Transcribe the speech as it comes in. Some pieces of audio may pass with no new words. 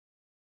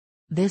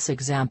This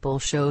example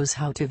shows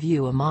how to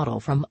view a model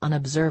from an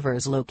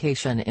observer's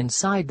location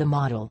inside the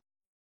model.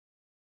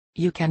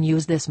 You can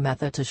use this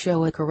method to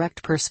show a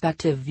correct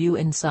perspective view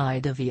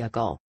inside a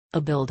vehicle, a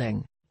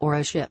building, or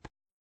a ship.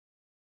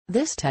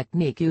 This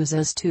technique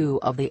uses two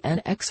of the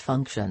NX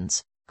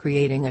functions,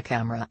 creating a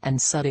camera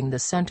and setting the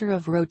center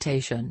of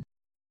rotation.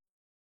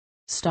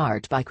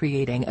 Start by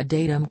creating a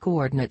datum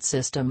coordinate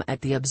system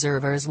at the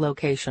observer's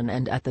location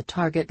and at the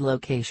target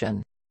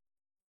location.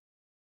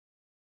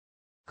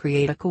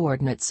 Create a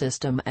coordinate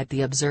system at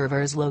the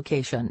observer's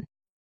location.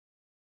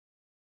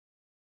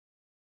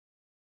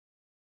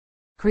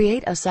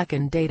 Create a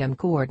second datum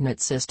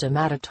coordinate system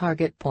at a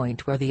target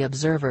point where the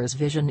observer's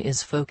vision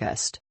is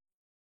focused.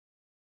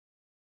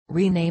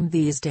 Rename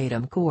these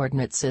datum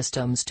coordinate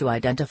systems to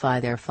identify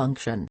their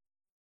function.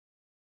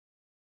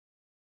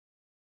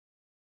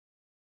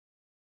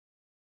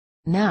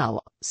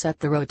 Now, set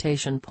the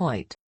rotation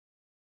point.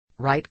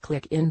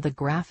 Right-click in the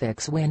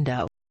graphics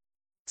window.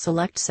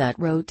 Select Set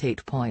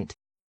Rotate Point.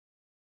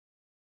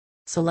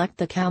 Select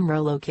the camera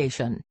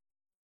location.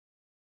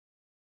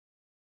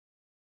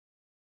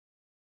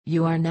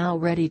 You are now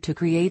ready to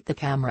create the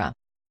camera.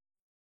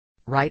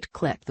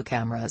 Right-click the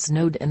camera's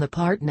node in the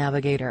Part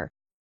Navigator.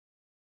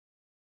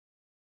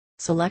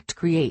 Select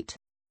Create.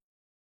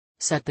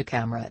 Set the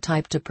camera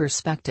type to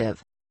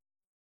Perspective.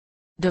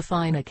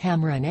 Define a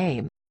camera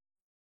name.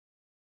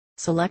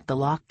 Select the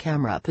Lock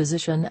Camera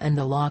Position and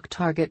the Lock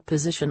Target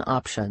Position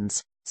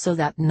options, so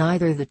that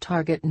neither the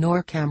target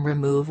nor camera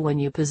move when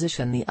you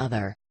position the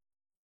other.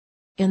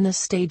 In the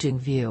staging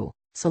view,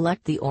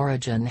 select the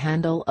origin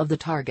handle of the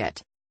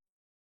target.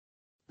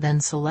 Then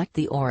select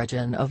the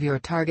origin of your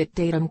target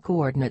datum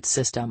coordinate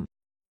system.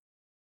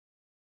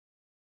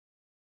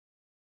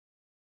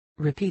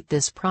 Repeat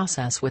this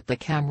process with the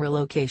camera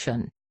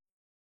location.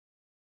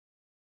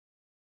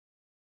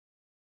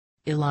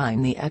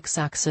 Align the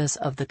x-axis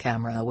of the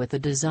camera with the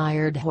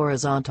desired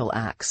horizontal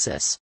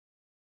axis.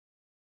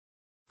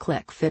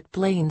 Click Fit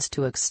Planes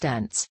to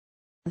Extents.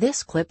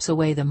 This clips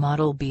away the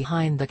model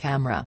behind the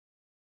camera.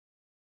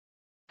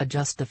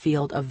 Adjust the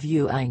field of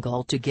view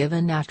angle to give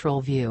a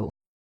natural view.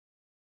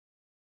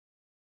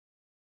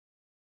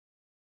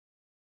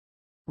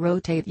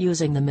 Rotate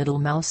using the middle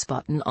mouse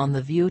button on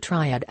the view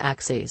triad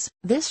axis.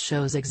 This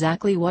shows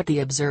exactly what the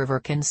observer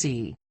can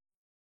see.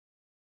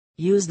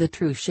 Use the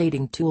True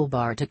Shading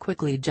toolbar to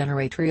quickly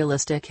generate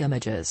realistic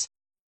images.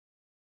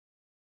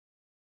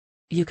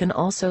 You can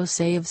also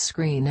save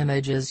screen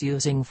images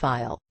using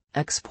File,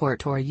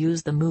 Export or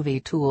use the Movie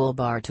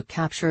toolbar to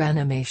capture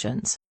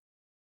animations.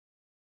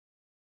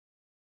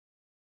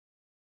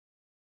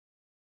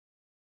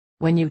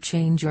 When you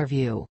change your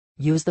view,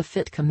 use the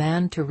Fit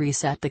command to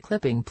reset the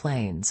clipping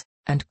planes,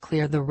 and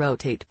clear the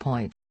rotate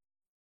point.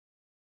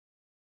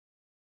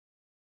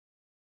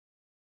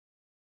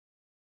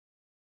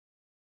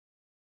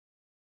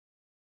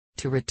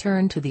 To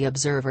return to the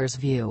observer's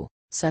view,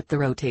 set the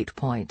rotate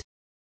point.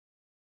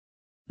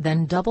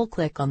 Then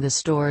double-click on the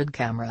stored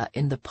camera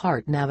in the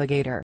Part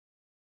Navigator.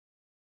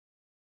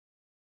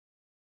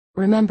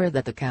 Remember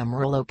that the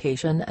camera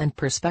location and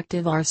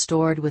perspective are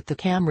stored with the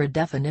camera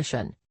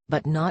definition,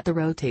 but not the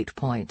rotate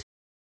point.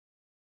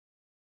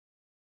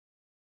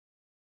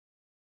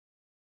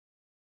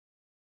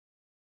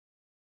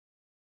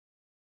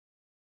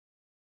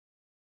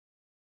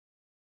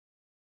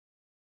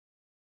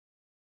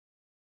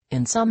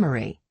 In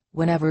summary,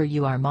 whenever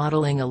you are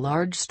modeling a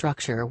large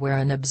structure where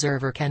an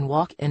observer can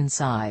walk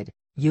inside,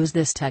 use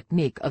this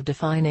technique of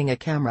defining a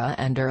camera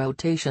and a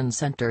rotation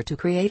center to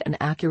create an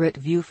accurate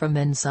view from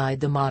inside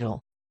the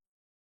model.